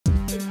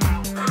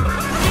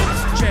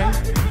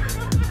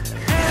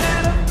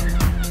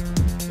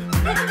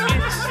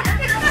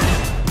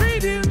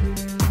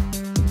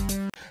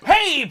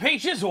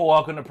bitches.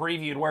 Welcome to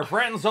Previewed, where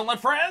friends don't let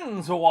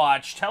friends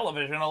watch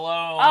television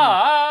alone.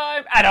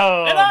 I'm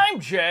Adam. And I'm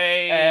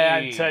Jay.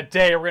 And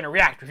today we're going to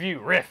react, review,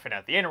 riff, and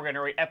at the end we're going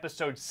to rate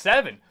episode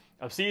 7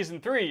 of season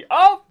 3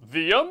 of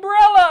The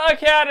Umbrella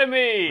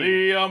Academy.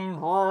 The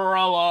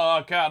Umbrella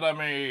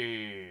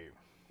Academy.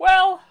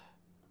 Well,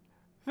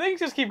 things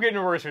just keep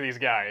getting worse for these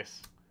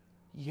guys.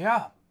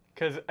 Yeah.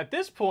 Because at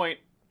this point,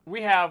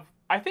 we have,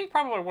 I think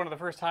probably one of the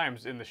first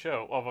times in the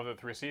show of the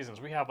 3 seasons,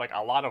 we have like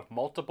a lot of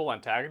multiple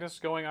antagonists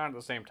going on at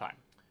the same time.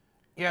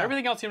 Yeah.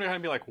 Everything else seems to kind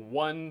of be like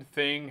one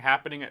thing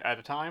happening at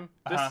a time.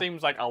 This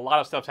seems like a lot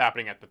of stuff's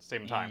happening at the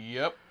same time.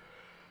 Yep.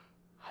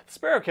 The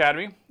Sparrow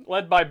Academy,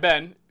 led by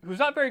Ben, who's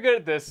not very good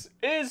at this,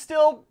 is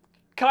still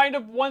kind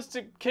of wants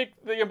to kick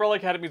the Umbrella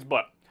Academy's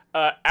butt.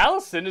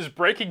 Allison is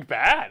Breaking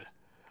Bad.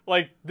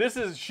 Like,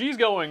 she's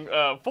going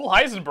full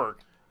Heisenberg.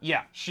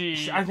 Yeah.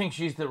 I think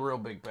she's the real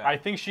big bad. I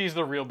think she's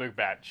the real big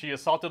bad. She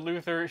assaulted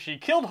Luther. She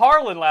killed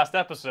Harlan last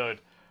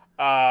episode.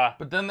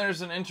 But then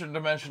there's an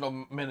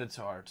interdimensional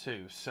Minotaur,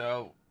 too,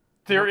 so...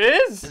 There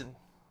is?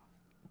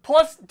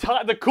 Plus,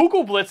 the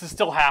Cuckoo Blitz is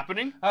still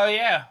happening. Oh,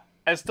 yeah.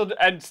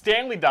 And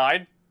Stanley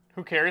died.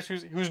 Who cares?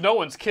 Who's no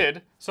one's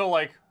kid. So,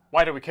 like,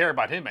 why do we care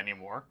about him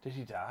anymore? Did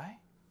he die?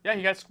 Yeah,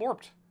 he got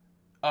scorped.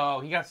 Oh,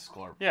 he got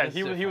scorped. Yeah,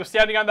 he was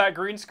standing on that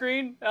green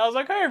screen, and I was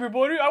like, hey,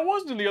 everybody, I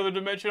wasn't in the other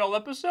dimension all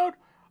episode.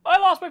 I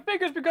lost my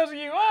fingers because of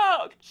you.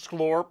 Ah,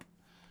 scorp.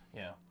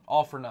 Yeah,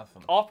 all for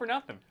nothing. All for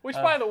nothing. Which,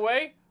 by the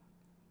way,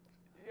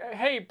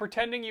 hey,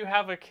 pretending you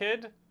have a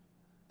kid,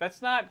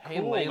 that's not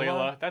cool,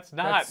 Layla. That's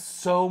not. That's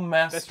so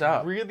messed up.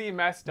 That's really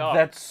messed up.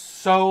 That's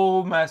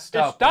so messed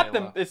up,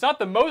 It's not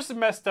the most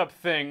messed up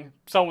thing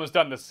someone's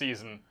done this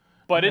season,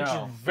 but it's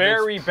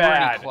very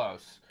bad. Pretty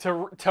close.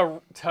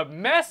 To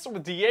mess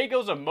with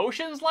Diego's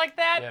emotions like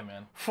that, yeah,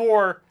 man.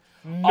 For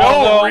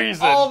no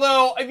reason.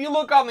 Although, if you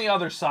look on the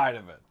other side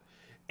of it,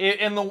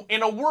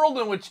 in a world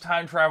in which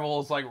time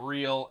travel is like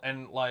real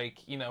and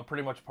like, you know,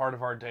 pretty much part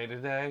of our day to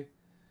day,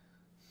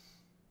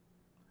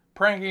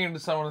 pranking into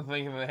someone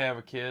thinking they have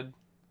a kid,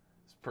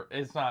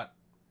 it's not.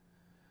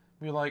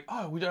 You're like,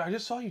 oh, I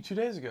just saw you 2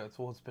 days ago.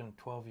 Well, it's been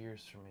 12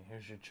 years for me.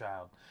 Here's your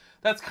child.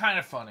 That's kind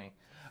of funny.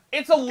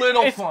 It's a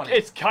little funny.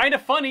 It's kind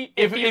of funny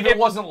if it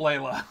wasn't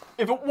Layla.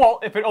 If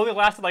it only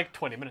lasted like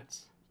 20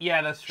 minutes.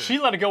 Yeah, that's true. She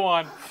let it go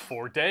on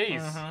 4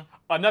 days.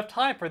 Enough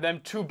time for them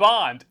to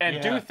bond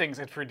and do things,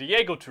 and for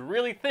Diego to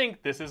really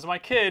think, this is my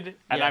kid,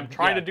 and I'm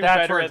trying to do better.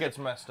 That's where it gets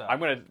messed up. I'm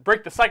going to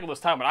break the cycle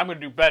this time, and I'm going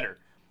to do better.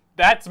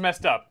 That's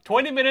messed up.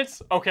 20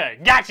 minutes? Okay.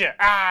 Gotcha.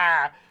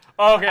 Ah!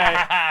 Okay.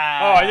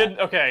 Oh, I didn't.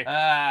 Okay.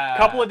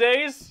 Couple of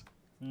days?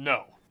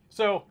 No.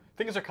 So,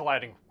 things are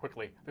colliding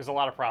quickly. There's a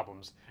lot of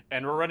problems.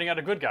 And we're running out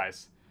of good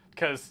guys.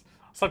 Because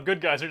some good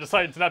guys are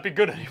deciding to not be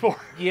good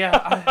anymore.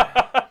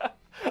 Yeah.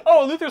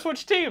 Oh, Luther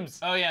switched teams.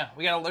 Oh, yeah.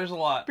 There's a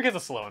lot. Because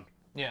of Sloan.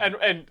 Yeah.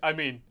 And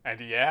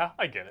yeah,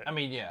 I get it. I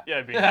mean, yeah. Yeah,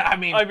 I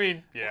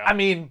mean, yeah. I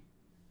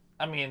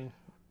mean.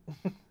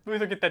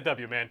 Luther, get that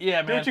W, man.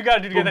 Yeah, man. Do what you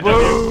gotta do to get that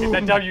W. Get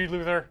that W,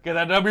 Luther. Get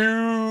that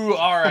W.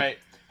 All right.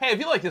 Hey, if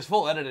you like this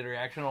full edited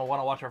reaction or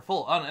want to watch our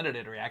full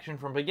unedited reaction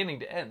from beginning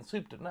to end,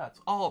 soup to nuts,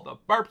 all the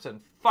burps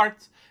and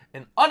farts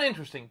and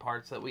uninteresting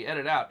parts that we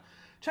edit out,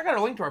 check out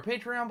our link to our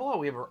Patreon below.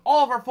 We have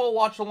all of our full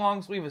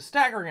watch-alongs. We have a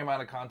staggering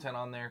amount of content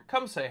on there.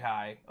 Come say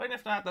hi. And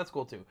if not, that's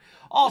cool too.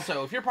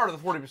 Also, if you're part of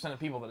the 40% of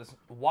people that is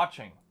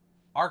watching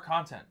our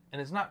content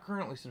and is not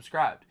currently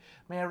subscribed,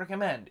 may I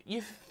recommend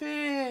you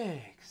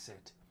fix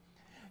it.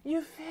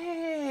 You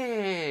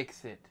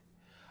fix it.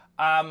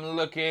 I'm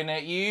looking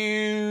at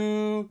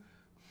you.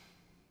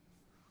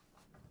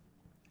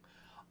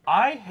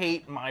 I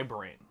hate my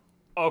brain.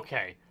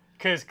 Okay.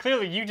 Because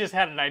clearly you just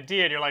had an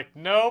idea and you're like,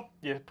 nope,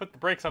 you put the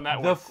brakes on that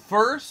one.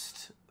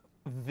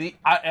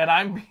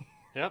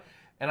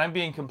 And I'm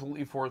being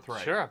completely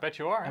forthright. Sure, I bet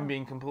you are. I'm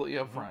being completely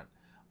upfront.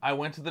 I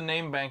went to the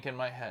name bank in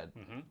my head,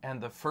 and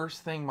the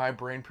first thing my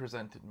brain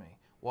presented me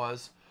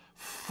was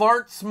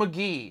Farts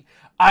McGee.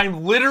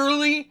 I'm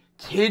literally,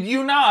 kid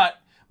you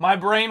not, my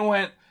brain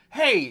went,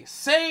 hey,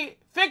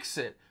 fix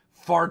it,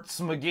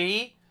 Farts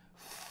McGee.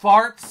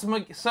 Farts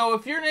McGee. So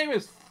if your name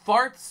is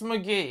Farts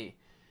McGee,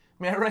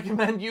 may I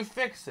recommend you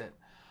fix it.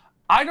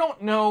 I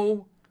don't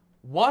know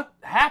what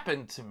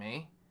happened to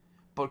me,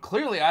 but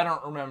clearly I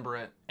don't remember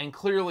it, and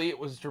clearly it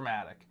was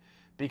dramatic,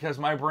 because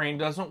my brain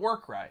doesn't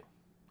work right.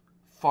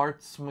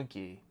 Farts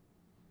McGee.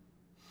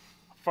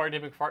 Farty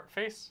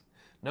McFartface?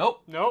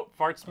 Nope. Nope,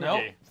 Farts McGee.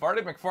 Nope.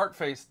 Farty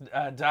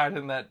McFartface died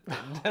in that...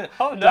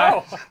 Oh,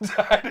 no.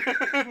 Died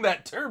in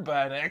that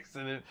turbine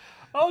accident.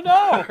 Oh,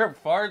 no.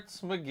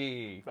 Farts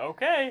McGee.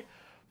 Okay.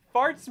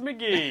 Farts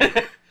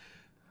McGee.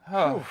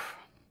 Oh.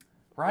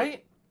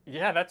 Right?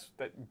 Yeah, that's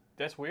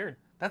weird.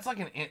 That's like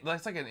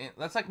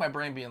my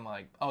brain being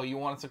like, "Oh, you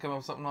want us to come up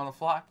with something on the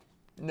fly?"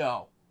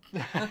 No.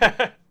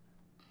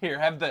 Here,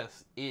 have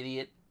this,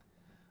 idiot.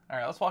 All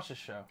right, let's watch this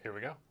show. Here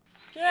we go.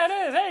 Yeah,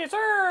 it is. Hey, it's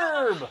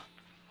Herb.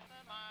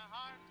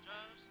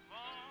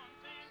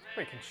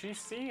 Wait, can she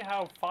see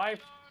how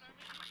 5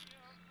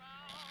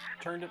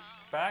 turned it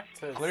back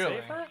to Clearly.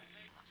 save her?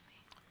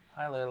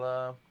 Hi,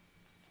 Layla.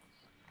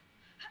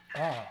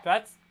 Oh.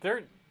 That's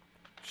there.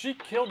 She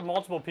killed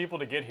multiple people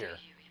to get here.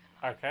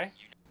 Okay.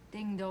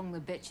 Ding dong, the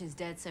bitch is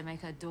dead, so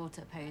make her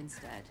daughter pay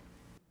instead.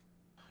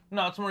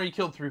 No, it's more you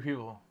killed 3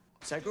 people.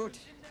 Sehr gut.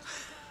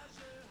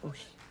 Ui.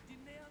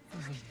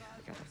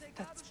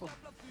 That's cool.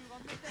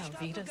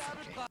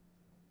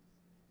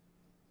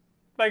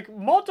 Like,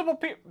 multiple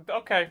people.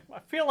 Okay, I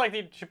feel like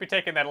they should be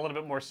taking that a little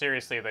bit more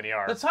seriously than they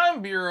are. The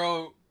Time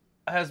Bureau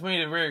has made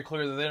it very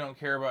clear that they don't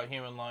care about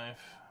human life.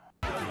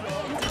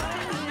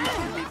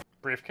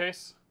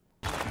 Briefcase?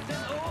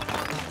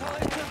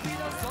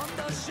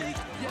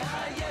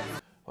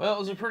 Well, it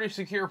was a pretty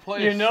secure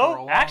place You for a know,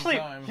 long actually,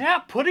 time. yeah,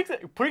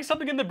 putting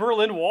something in the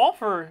Berlin Wall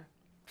for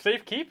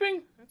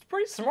safekeeping, it's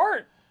pretty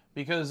smart.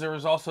 Because there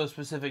was also a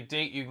specific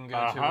date you can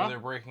go to where they're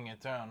breaking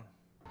it down.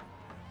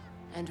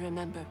 And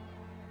remember,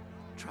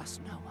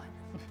 trust no one,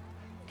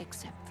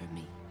 except for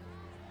me.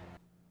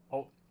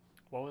 Oh,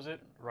 what was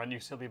it? Run, you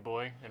silly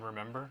boy, and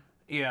remember?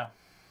 Yeah.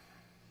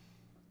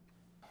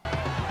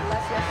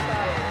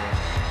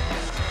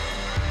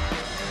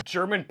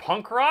 German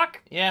punk rock?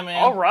 Yeah,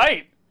 man. All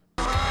right.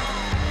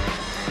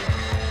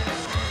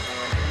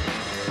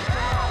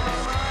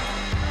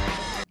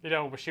 You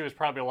know, she was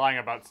probably lying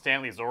about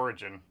Stanley's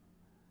origin.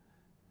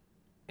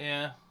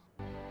 Yeah.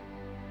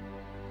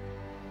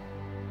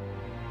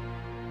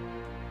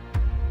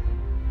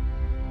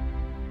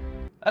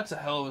 That's a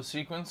hell of a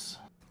sequence.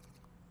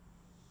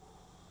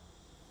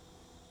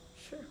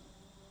 Sure,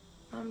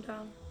 I'm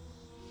down.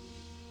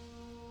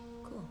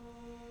 Cool.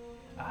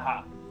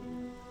 Aha.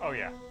 Oh,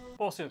 yeah.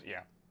 Well, soon,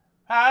 yeah.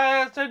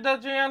 I said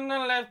that you on the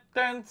left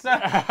hand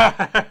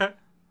side.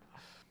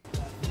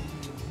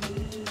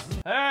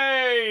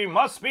 Hey,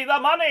 must be the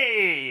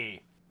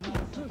money!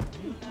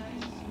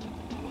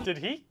 Did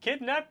he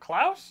kidnap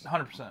Klaus?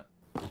 100%.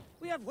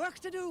 We have work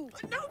to do.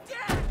 No,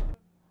 Dad.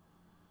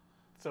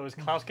 So is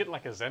Klaus getting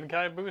like a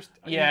Zenkai boost?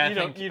 Yeah,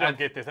 you don't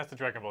get this. That's the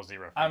Dragon Ball Z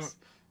reference.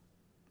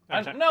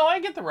 No, I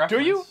get the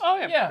reference. Do you? Oh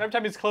yeah. Yeah. Every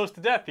time he's close to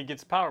death, he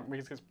gets power.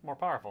 He gets more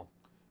powerful.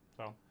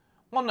 So.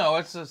 Well, no,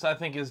 it's just I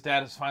think his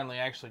dad is finally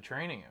actually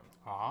training him.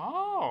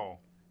 Oh.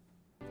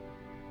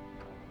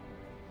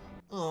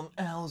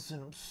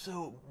 Allison, I'm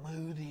so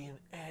moody and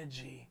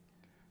edgy.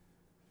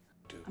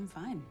 I'm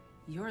fine.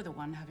 You're the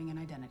one having an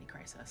identity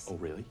crisis. Oh,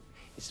 really?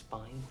 It's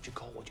fine what you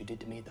call what you did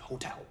to me at the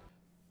hotel.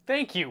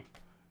 Thank you.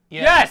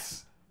 Yeah.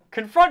 Yes!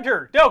 Confront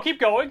her! No,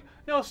 keep going.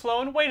 No,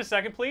 Sloan, wait a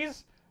second,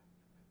 please.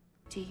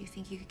 Do you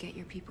think you could get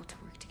your people to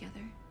work together?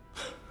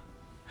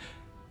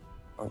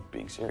 Or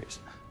being serious.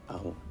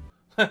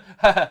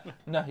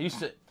 No, you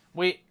said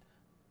we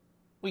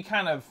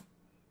kind of.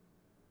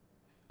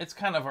 It's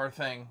kind of our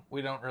thing.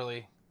 We don't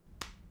really.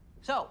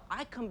 So,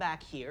 I come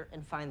back here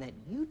and find that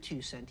you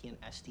 2 sentient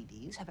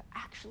STDs have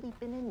actually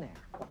been in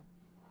there.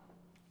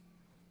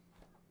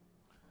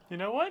 You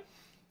know what?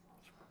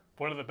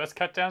 One of the best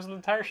cut downs in the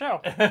entire show.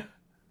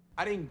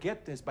 I didn't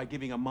get this by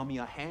giving a mummy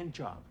a hand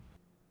job.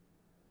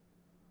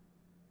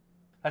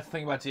 That's the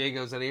thing about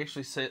Diego is that he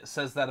actually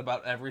says that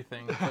about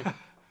everything. It's like,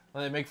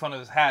 when they make fun of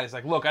his hat, he's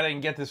like, "Look, I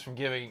didn't get this from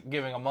giving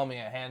a mummy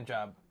a hand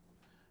job."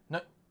 No,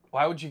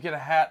 why would you get a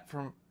hat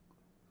from?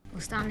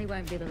 Well, Stanley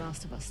won't be the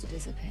last of us to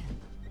disappear.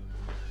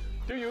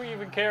 Do you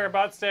even care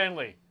about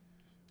Stanley?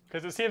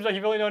 Because it seems like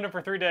you've only known him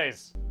for 3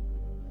 days.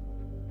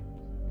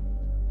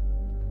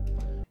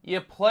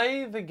 You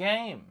play the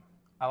game.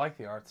 I like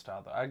the art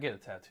style though. I'd get a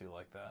tattoo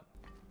like that.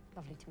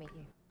 Lovely to meet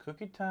you.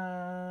 Cookie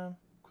time.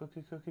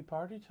 Cookie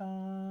party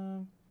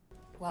time.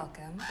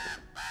 Welcome.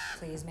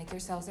 Please make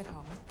yourselves at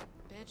home.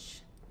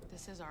 Bitch,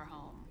 this is our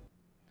home.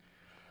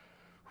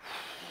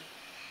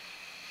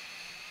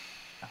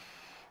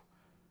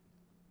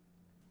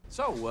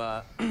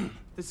 So,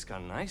 this is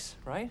kind of nice,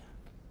 right?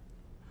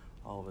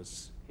 All of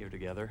us here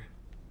together.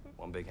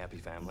 One big happy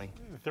family.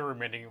 The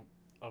remaining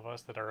of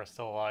us that are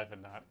still alive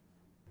and not.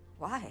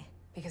 Why?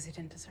 Because he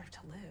didn't deserve to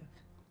live.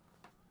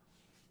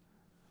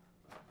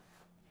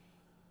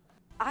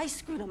 I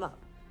screwed him up.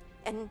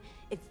 And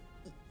if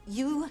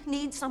you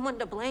need someone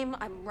to blame,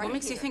 I'm right What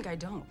makes here. you think I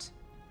don't?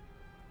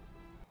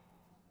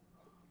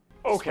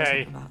 Okay. This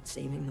wasn't about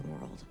saving the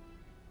world.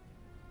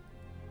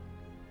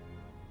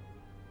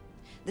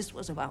 This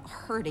was about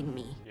hurting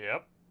me.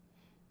 Yep.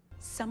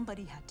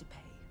 Somebody had to pay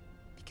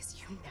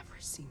because you never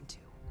seem to.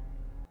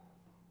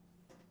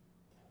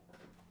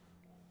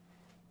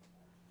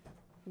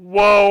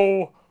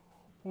 Whoa!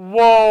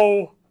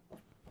 Whoa!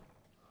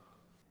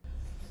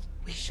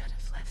 We should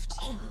have left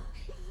you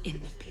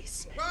in the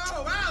basement.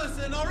 Whoa,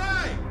 Allison, all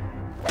right!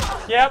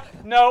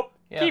 Yep, nope.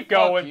 Yeah, Keep fuck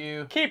going.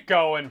 you. Keep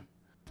going.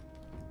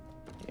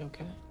 You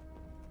okay?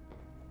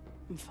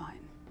 I'm fine.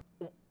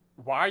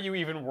 Why are you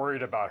even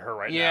worried about her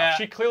right Yeah. now?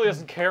 She clearly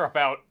doesn't care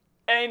about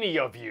any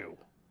of you.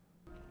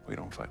 We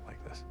don't fight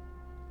like this.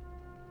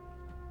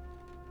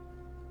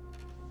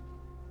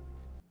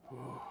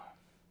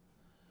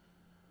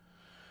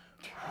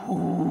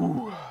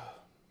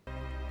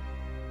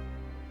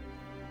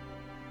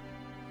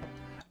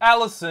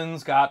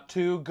 Allison's got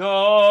to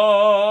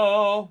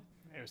go.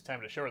 It was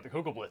time to show her the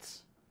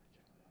Kugelblitz.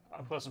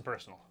 Up close and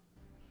personal.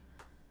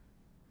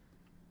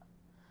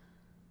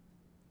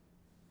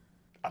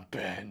 I'm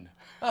Ben.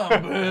 Oh,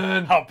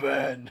 Ben. I'm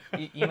Ben.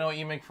 You know what?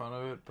 You make fun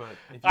of it, but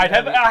if you I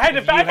had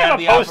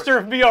a poster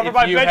of me over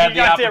my bed. You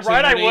goddamn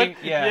right I would.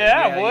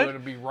 Yeah, I would. You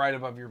would be right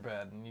above your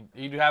bed. And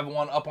you'd have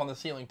one up on the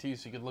ceiling, too,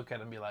 so you could look at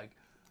it and be like,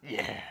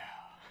 yeah.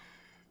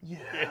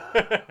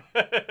 Yeah.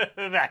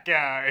 That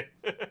guy.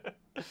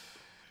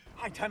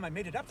 High time I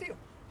made it up to you.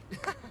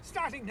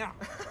 Starting now.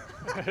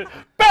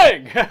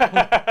 Bang!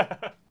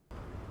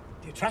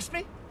 Do you trust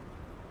me?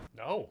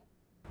 No.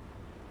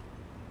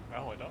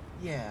 No, I don't.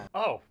 Yeah.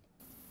 Oh.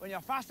 When you're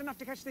fast enough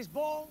to catch this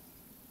ball,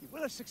 you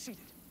will have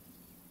succeeded.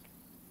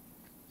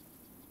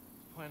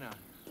 Why not?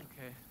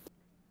 Okay.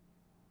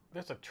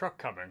 There's a truck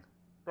coming,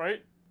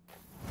 right?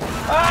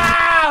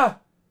 Ah!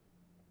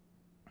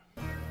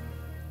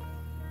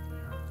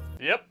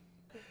 Yep.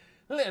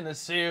 Little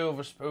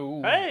silver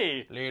spoon.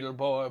 Hey! Little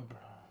boy.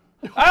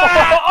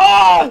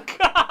 Ah! Oh,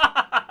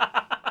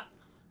 God!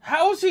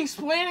 How is he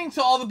explaining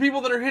to all the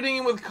people that are hitting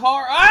him with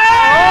car?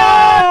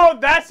 Ah! Oh,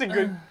 that's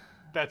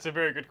a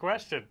very good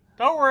question.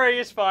 Don't worry,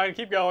 it's fine.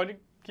 Keep going.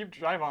 Keep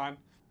drive on.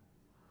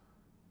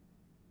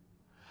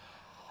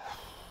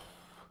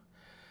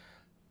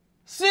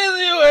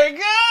 Silly,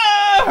 wake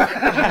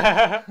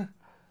up!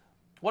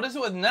 What is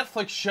it with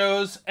Netflix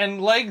shows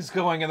and legs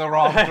going in the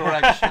wrong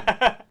direction?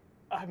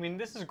 I mean,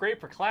 this is great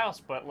for Klaus,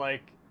 but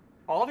like,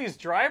 all these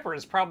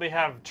drivers probably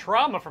have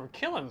trauma from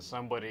killing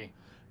somebody.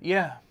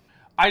 Yeah.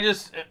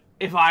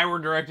 If I were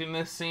directing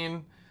this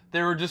scene,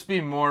 there would just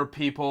be more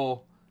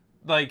people,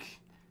 like,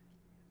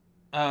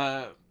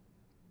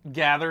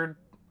 gathered,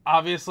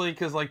 obviously,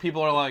 because, like,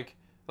 people are like,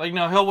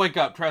 no, he'll wake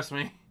up, trust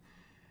me.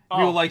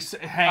 People, like,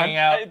 hanging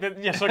out.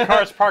 Yeah, so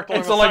cars parked along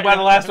and so, like, by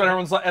the last one,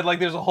 everyone's like,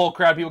 there's a whole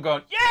crowd of people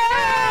going,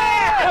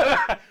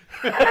 yeah!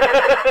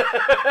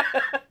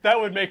 That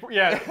would make,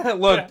 yeah.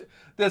 Look,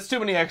 that's too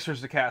many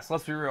extras to cast,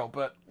 let's be real,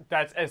 but.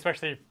 That's,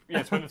 especially,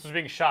 yes, when this was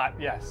being shot,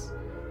 yes.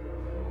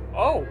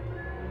 Oh.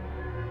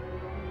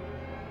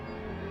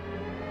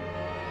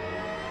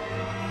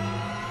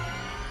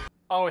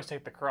 Always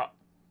take the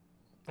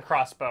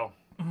crossbow.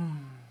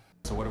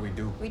 So what do we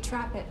do? We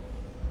trap it.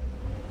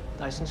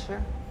 Dyson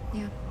sphere?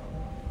 Yeah.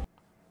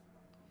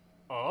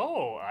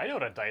 Oh, I know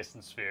what a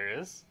Dyson sphere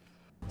is.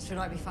 Should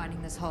I be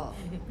finding this hot?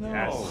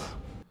 Yes.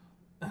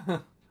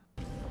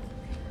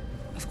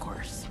 Of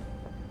course.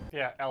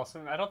 Yeah,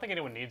 Allison, I don't think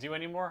anyone needs you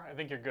anymore. I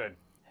think you're good.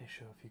 Hey,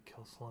 Sho, if you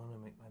kill Sloane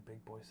and make my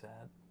big boy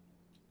sad,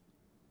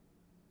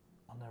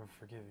 I'll never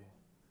forgive you.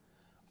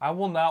 I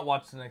will not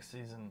watch the next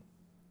season.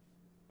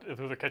 If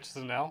Luther catches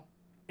an L?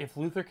 If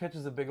Luther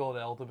catches a big old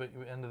L at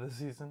the end of the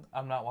season,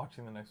 I'm not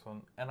watching the next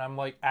one. And I'm,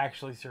 like,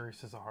 actually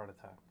serious as a heart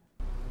attack.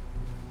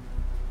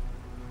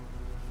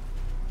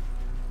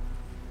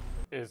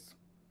 Is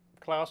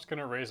Klaus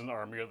gonna raise an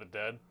army of the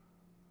dead?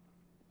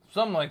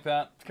 Something like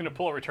that. It's gonna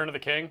pull a Return of the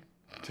King?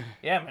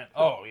 Yeah, man.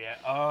 Oh, yeah.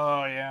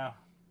 Oh, yeah.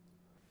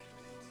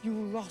 You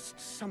lost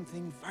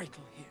something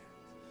vital here.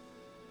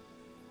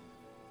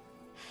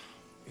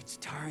 It's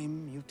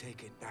time you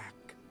take it back.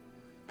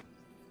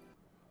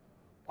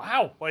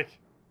 Wow, like,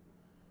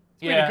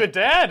 being a good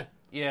dad.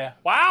 Yeah.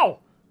 Wow.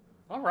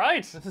 All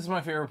right. This is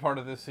my favorite part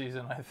of this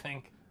season, I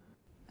think.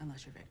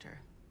 Unless you're Victor,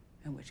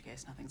 in which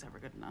case nothing's ever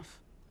good enough.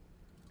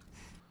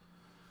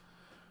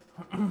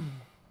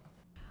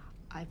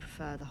 I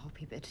prefer the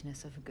hoppy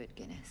bitterness of a good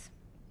Guinness.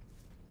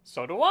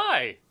 So do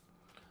I.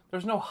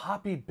 There's no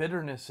hoppy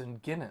bitterness in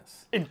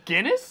Guinness. In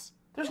Guinness?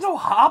 There's no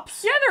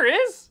hops? Yeah, there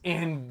is.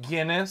 In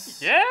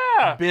Guinness?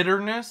 Yeah.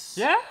 Bitterness?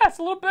 Yeah, it's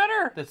a little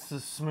bitter. That's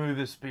the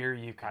smoothest beer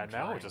you can drink.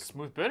 I know, it's a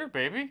smooth bitter,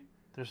 baby.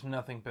 There's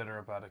nothing bitter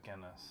about a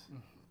Guinness.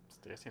 It's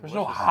tasty and There's delicious.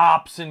 no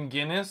hops in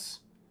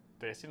Guinness.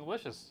 Tasty and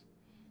delicious.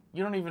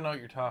 You don't even know what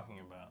you're talking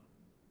about.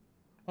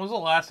 When was the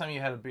last time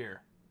you had a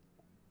beer?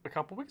 A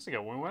couple weeks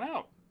ago when we went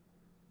out.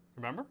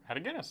 Remember? Had a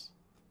Guinness.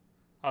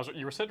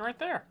 You were sitting right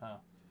there. Oh.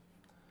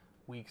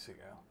 Weeks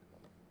ago.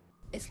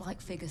 It's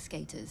like figure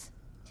skaters.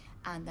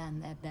 And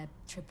then they're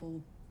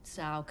triple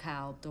sow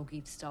cow,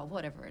 dog-eat style,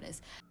 whatever it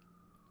is.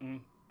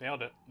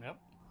 Nailed it. Yep.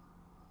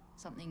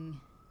 Something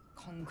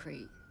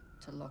concrete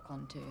to lock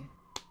onto.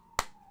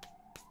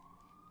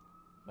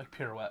 Like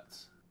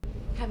pirouettes.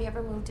 Have you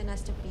ever moved a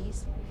nest of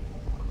bees?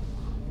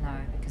 No,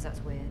 because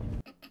that's weird.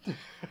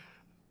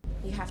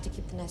 You have to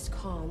keep the nest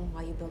calm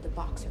while you build a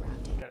box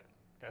around it.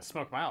 Gotta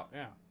smoke them out,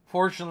 yeah.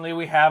 Fortunately,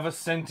 we have a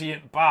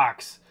sentient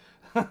box.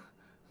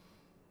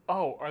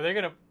 Oh, are they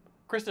gonna...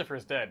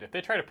 Christopher's dead. If they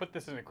try to put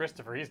this into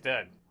Christopher, he's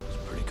dead. It's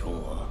pretty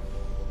cool, huh?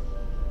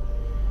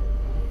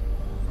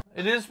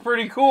 It is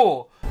pretty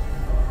cool.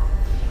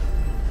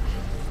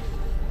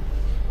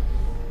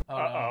 Oh,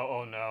 uh-oh,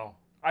 oh no.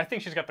 I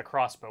think she's got the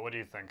crossbow. What do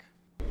you think?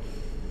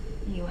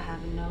 You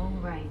have no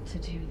right to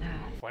do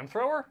that.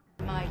 Flamethrower?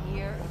 My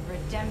year of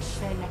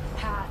redemption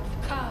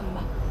hath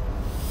come.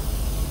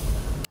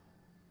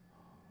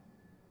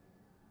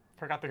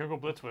 Forgot the Google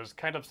Blitz was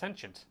kind of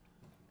sentient.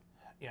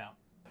 Yeah.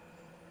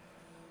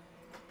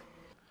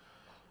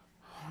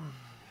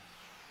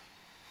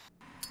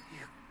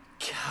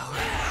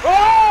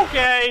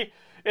 Okay!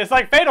 It's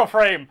like Fatal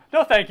Frame.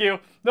 No thank you.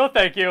 No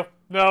thank you.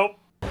 Nope.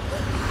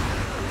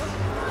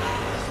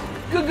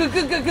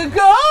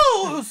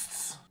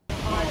 Ghosts!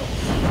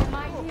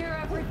 My year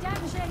of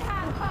redemption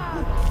have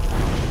come.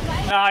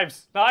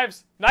 Knives!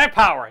 Knives! Knife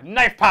power!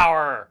 Knife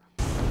power!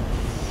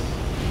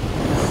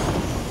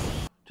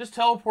 Just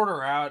teleport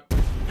her out.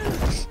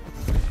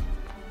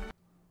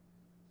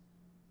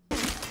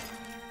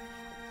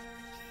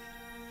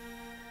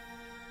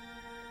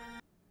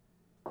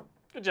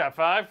 Good job,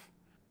 5.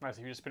 Nice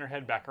of you to spin her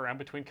head back around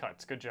between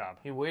cuts. Good job.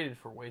 He waited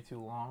for way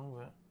too long,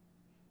 but...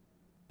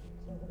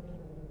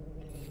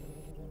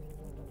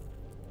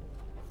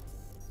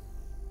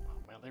 Oh,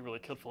 man, they really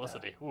killed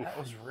Felicity. Oof. That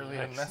was really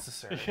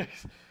unnecessary.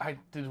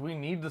 Did we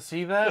need to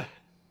see that?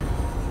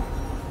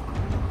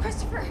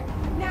 Christopher,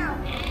 now.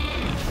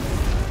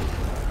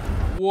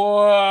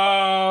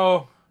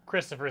 Whoa!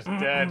 Christopher's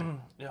dead.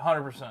 Yeah,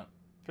 100%.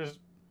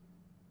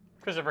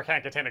 Christopher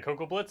can't contain a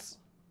Cocoa Blitz.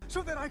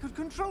 So that I could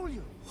control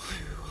you.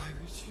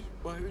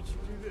 Why would you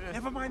do that?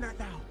 Never mind that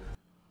now.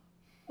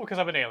 Well, because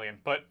I'm an alien,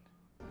 but...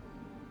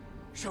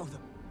 Show them.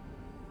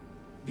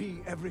 Be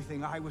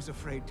everything I was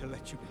afraid to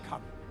let you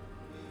become.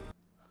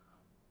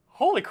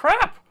 Holy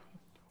crap!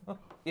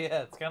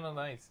 Yeah, it's kind of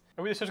nice.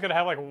 Are we just going to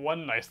have like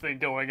one nice thing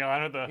going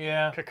on with the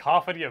Yeah.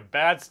 cacophony of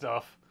bad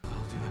stuff?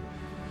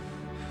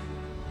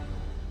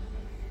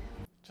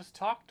 Just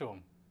talk to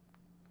him.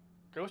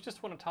 Ghosts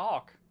just want to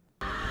talk.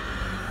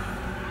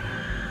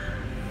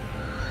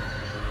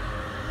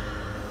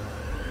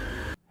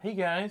 Hey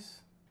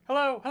guys.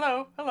 Hello,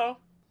 hello, hello.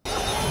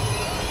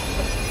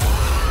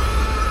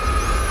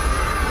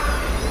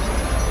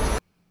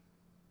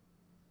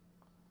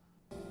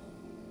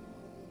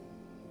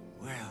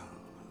 Well,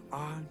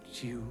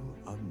 aren't you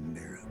a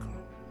miracle?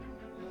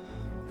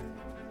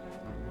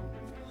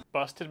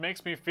 Busted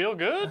makes me feel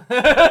good?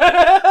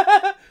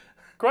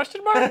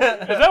 Question mark? Is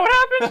that what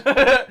happened?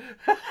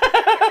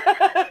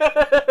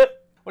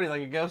 What do you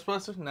like, a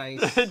Ghostbuster?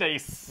 Nice.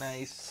 Nice.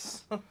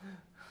 Nice.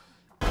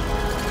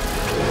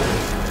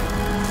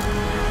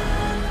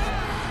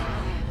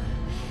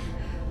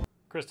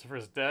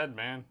 Christopher's dead,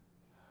 man.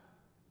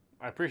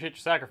 I appreciate your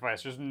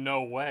sacrifice. There's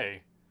no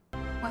way.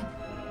 When?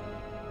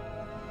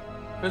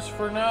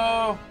 Christopher,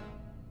 no!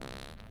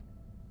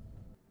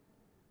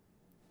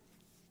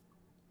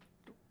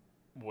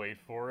 Wait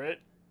for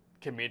it.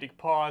 Comedic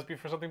pause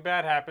before something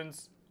bad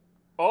happens.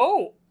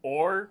 Oh!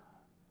 Or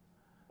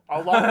a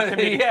longer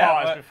comedic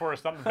pause before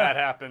something bad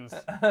happens.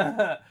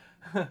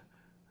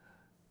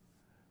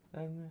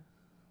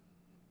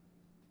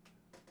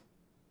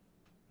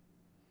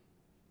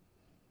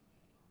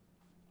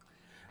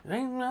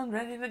 I'm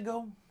ready to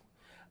go.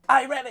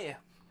 Are you ready?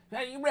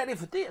 Are you ready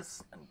for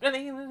this? I'm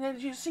ready in the edge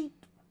of your seat.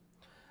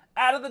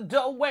 Out of the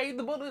doorway,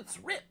 the bullets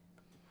rip.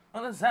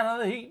 On the side of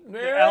the heat.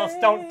 Alice,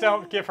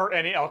 don't give her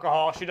any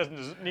alcohol. She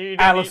doesn't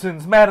need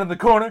Allison's mad in the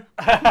corner.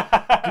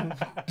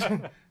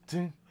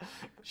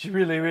 She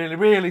really, really,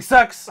 really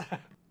sucks.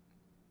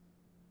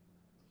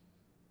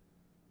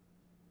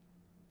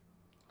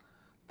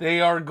 They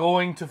are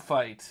going to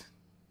fight.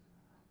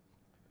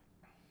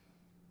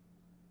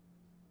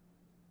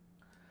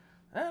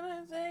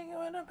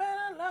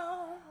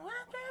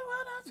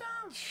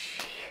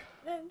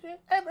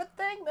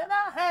 Everything that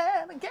I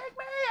had and kicked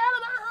me out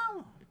of my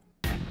home.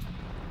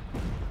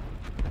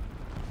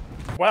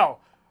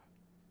 Well,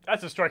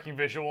 that's a striking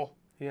visual.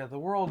 Yeah, the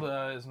world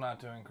is not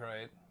doing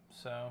great,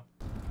 so...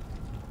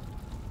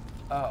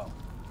 Oh.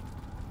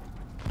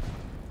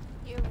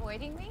 You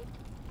avoiding me?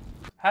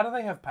 How do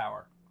they have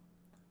power?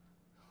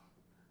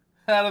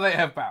 How do they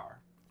have power?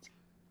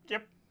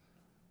 Yep.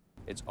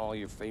 It's all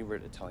your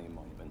favorite Italian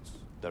monuments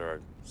that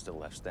are still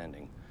left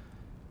standing.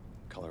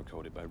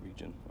 Color-coded by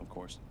region, of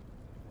course.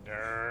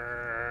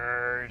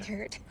 Nerd.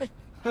 Nerd.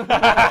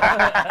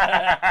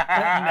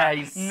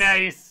 Nice.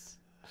 Nice.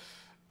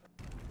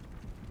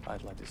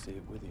 I'd like to see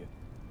it with you.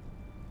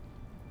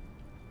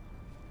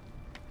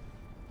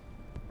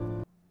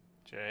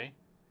 Jay,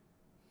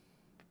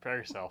 prepare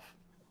yourself.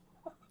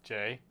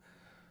 Jay.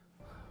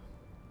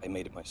 I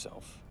made it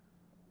myself.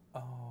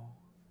 Oh.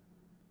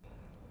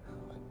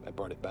 I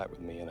brought it back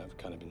with me, and I've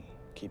kind of been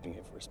keeping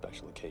it for a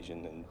special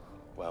occasion, and,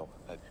 well,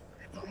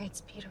 Lori,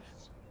 it's beautiful.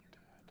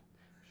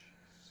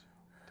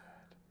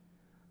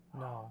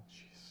 No.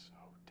 She's so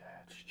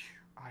dead.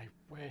 I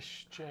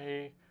wish,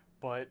 Jay,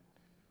 but...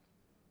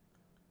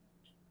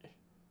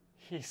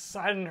 He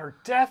signed her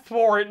death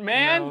warrant,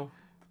 man!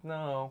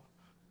 No.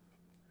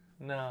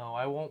 No,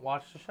 I won't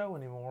watch the show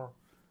anymore.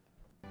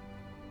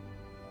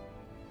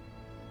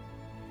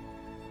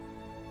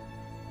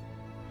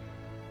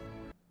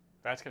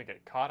 That's gonna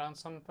get caught on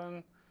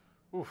something?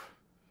 Oof.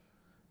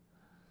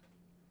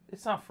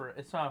 It's not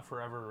a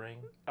forever ring.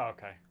 Oh,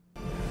 okay.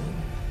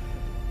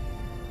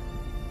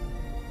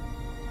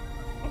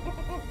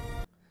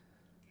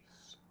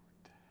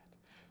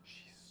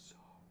 She's so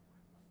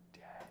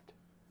dead.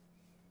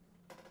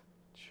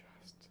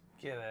 Just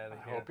get out of I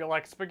here. hope you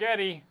like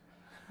spaghetti.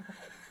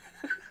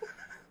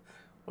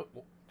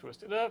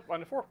 Twist it up on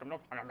the fork. Nom,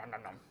 nom, nom,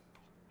 nom, nom.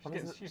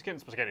 She's getting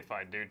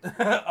spaghetti-fied, dude.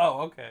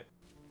 Oh, okay.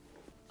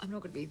 I'm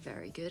not going to be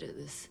very good at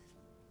this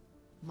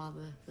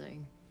mother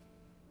thing.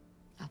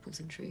 Apples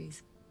and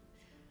trees.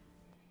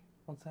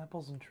 What's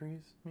apples and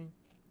trees mean?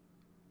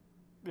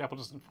 The apple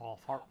doesn't fall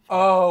far.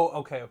 Oh,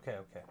 okay.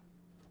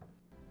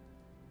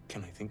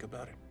 Can I think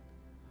about it?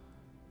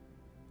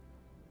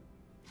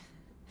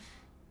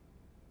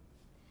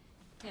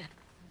 Yeah.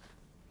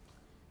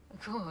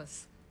 Of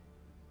course.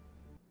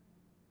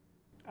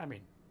 I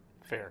mean,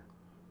 fair.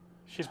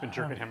 She's been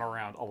jerking him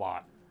around a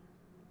lot.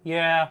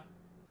 Yeah.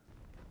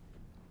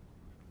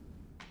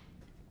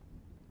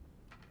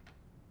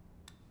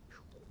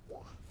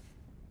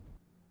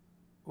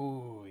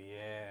 Ooh,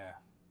 yeah.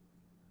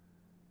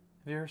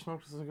 Have you ever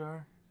smoked a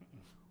cigar?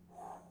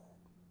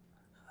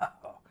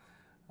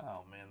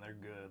 Oh, man, they're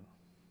good.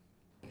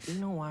 Do you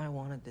know why I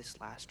wanted this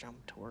last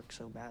jump to work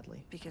so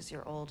badly? Because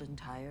you're old and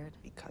tired?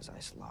 Because I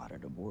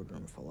slaughtered a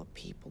boardroom full of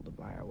people to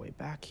buy our way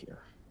back here.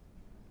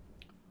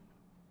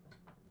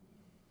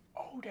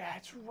 Oh,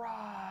 that's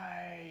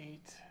right.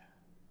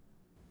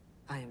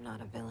 I am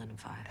not a villain,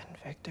 Vi. And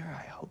Victor,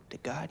 I hope to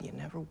God you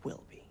never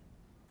will be.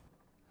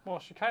 Well,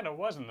 she kind of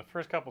was in the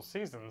first couple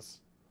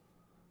seasons.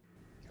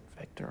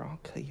 Victor, I'll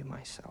kill you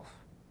myself.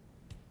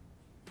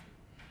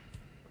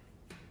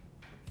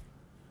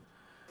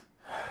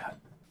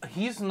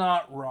 He's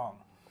not wrong.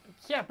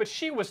 Yeah, but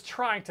she was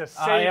trying to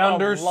save I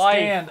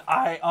understand. a life.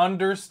 I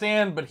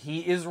understand, but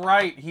he is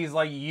right. He's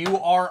like, you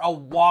are a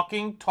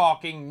walking,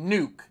 talking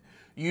nuke.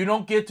 You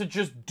don't get to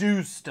just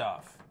do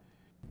stuff.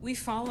 We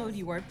followed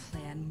your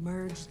plan,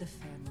 merge the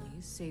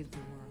families, save the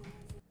world.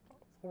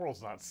 The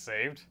world's not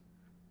saved.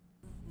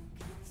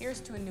 Here's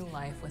to a new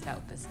life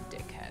without this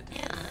dickhead.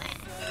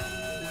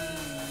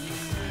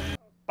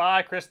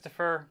 Bye,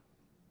 Christopher.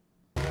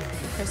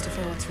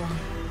 Christopher, what's wrong?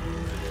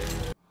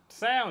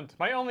 Sound,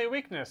 my only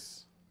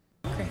weakness.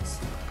 Chris,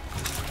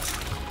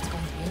 it's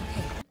going to be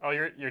okay. Oh,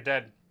 you're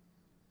dead.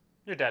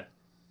 You're dead.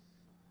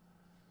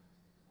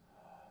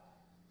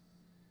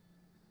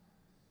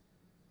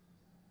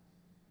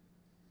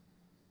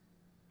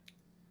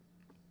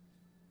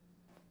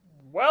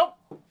 Well,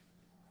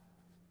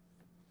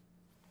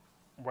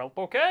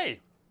 okay.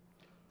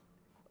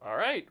 All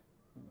right.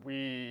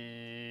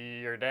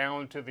 We are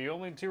down to the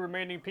only two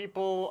remaining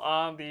people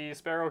on the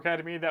Sparrow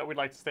Academy that would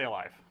like to stay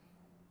alive.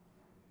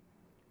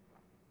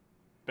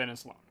 Ben and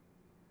Sloan.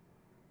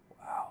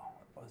 Wow,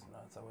 that was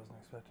nuts. I wasn't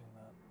expecting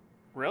that.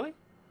 Really?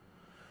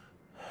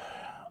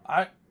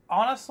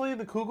 Honestly,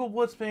 the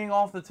Kugelblitz being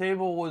off the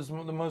table was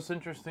the most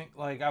interesting.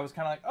 Like, I was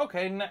kind of like,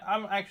 okay,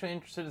 I'm actually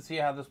interested to see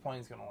how this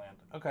plane's going to land.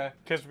 Okay.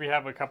 Because we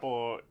have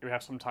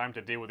some time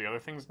to deal with the other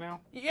things now.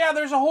 Yeah,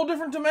 there's a whole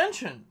different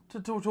dimension to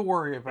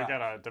worry about. We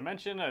got a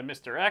dimension, a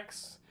Mr.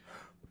 X.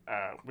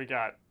 We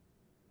got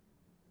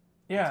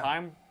the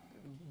Time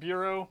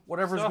Bureau.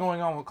 Whatever's stuff.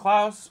 going on with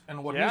Klaus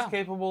and what he's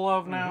capable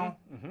of now.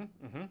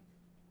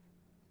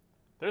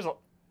 There's a...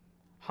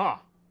 Huh.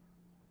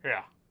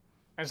 Yeah.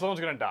 And Sloan's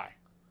going to die.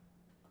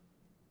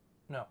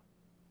 No.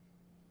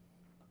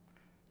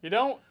 You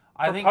don't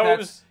I think propose,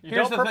 that's, you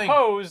don't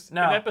propose in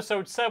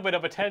episode 7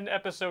 of a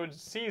 10-episode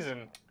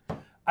season.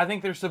 I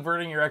think they're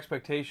subverting your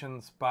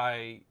expectations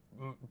by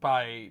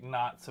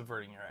not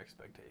subverting your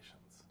expectations.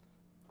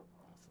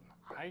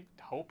 I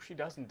hope she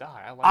doesn't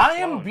die. I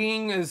am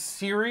being as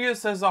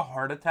serious as a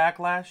heart attack,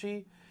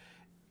 Lashy.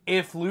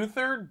 If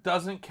Luther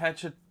doesn't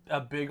catch a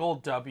big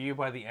old W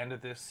by the end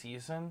of this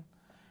season,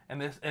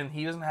 and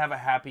he doesn't have a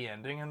happy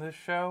ending in this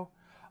show,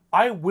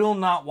 I will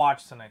not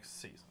watch the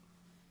next season.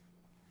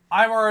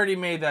 I've already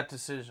made that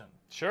decision.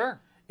 Sure.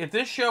 If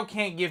this show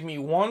can't give me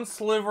one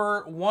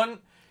sliver,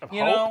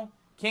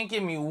 can't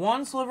give me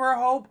one sliver of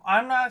hope,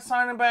 I'm not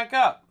signing back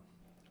up.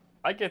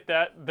 I get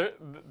that.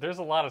 There's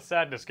a lot of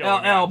sadness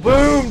going on. LL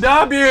Boom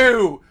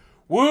W!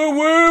 Woo,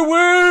 woo,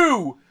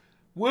 woo!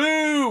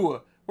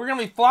 Woo! We're going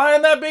to be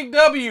flying that big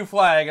W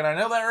flag, and I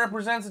know that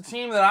represents a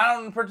team that I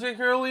don't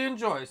particularly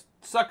enjoy.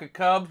 Suck it,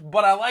 Cubs,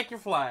 but I like your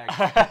flag.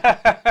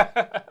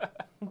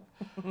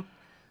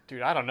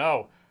 Dude, I don't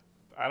know.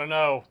 I don't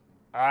know.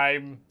 I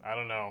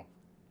don't know.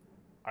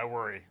 I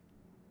worry.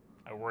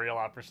 I worry a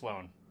lot for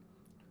Sloan.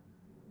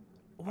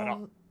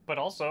 Well, but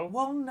also...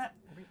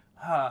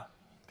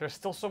 There's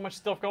still so much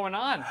stuff going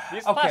on.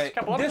 These last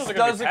couple episodes are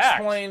going to be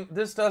packed.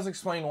 This does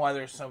explain why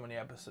there's so many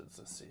episodes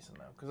this season,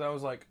 though. Because I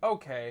was like,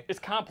 okay, it's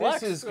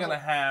complex. This is gonna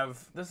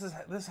have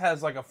this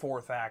has like a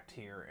fourth act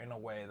here in a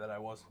way that I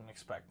wasn't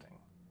expecting,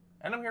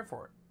 and I'm here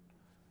for it.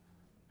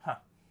 Huh?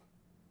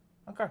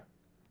 Okay.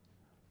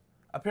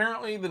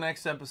 Apparently, the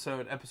next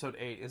episode, episode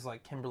 8, is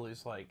like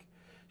Kimberly's like,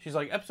 she's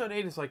like, episode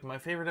 8 is like my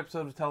favorite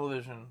episode of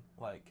television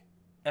like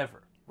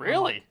ever.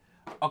 Really?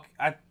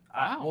 Okay,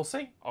 wow. We'll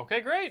see.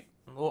 Okay, great.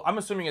 Well, I'm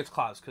assuming it's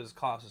Klaus, because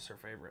Klaus is her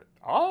favorite.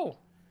 Oh.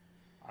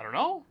 I don't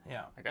know.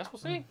 Yeah. I guess we'll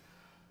see.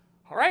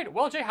 All right.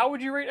 Well, Jay, how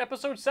would you rate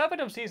episode 7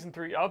 of season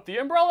 3 of The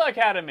Umbrella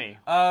Academy?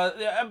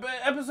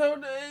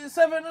 Episode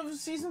 7 of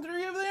season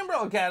 3 of The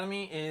Umbrella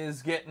Academy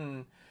is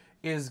getting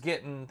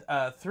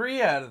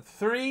 3 out of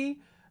 3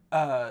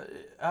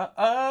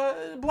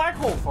 black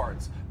hole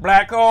farts.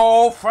 Black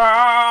hole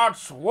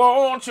farts,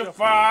 won't you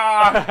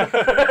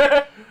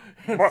fart?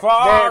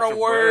 Far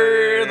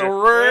away the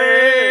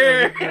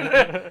rain.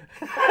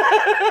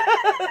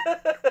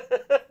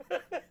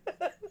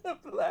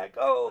 Black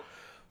hole.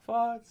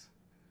 Farts.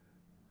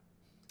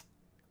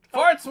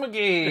 Farts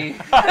McGee.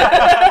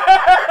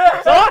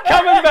 It's all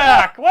coming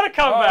back. What a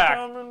comeback.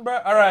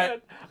 All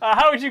right.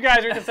 How would you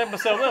guys rate this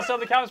episode? Let us know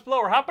in the comments below,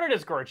 or hop on our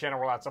Discord channel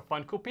where lots of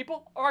fun, cool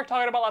people are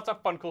talking about lots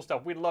of fun, cool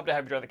stuff. We'd love to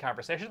have you join the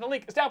conversation. The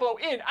link is down below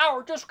in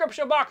our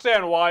description box.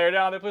 And while you're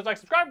down there, please like,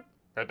 subscribe,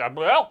 hit that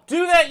bell.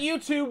 Do that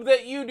YouTube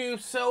that you do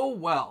so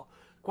well.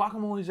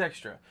 Guacamole's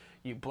extra.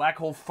 You black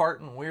hole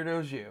farting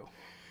weirdos, you.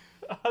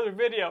 Another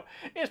video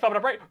is popping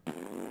up right.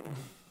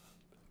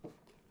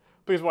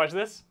 Please watch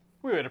this.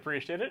 We would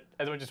appreciate it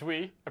as much as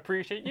we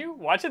appreciate you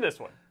watching this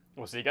one.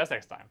 We'll see you guys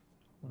next time.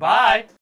 Bye.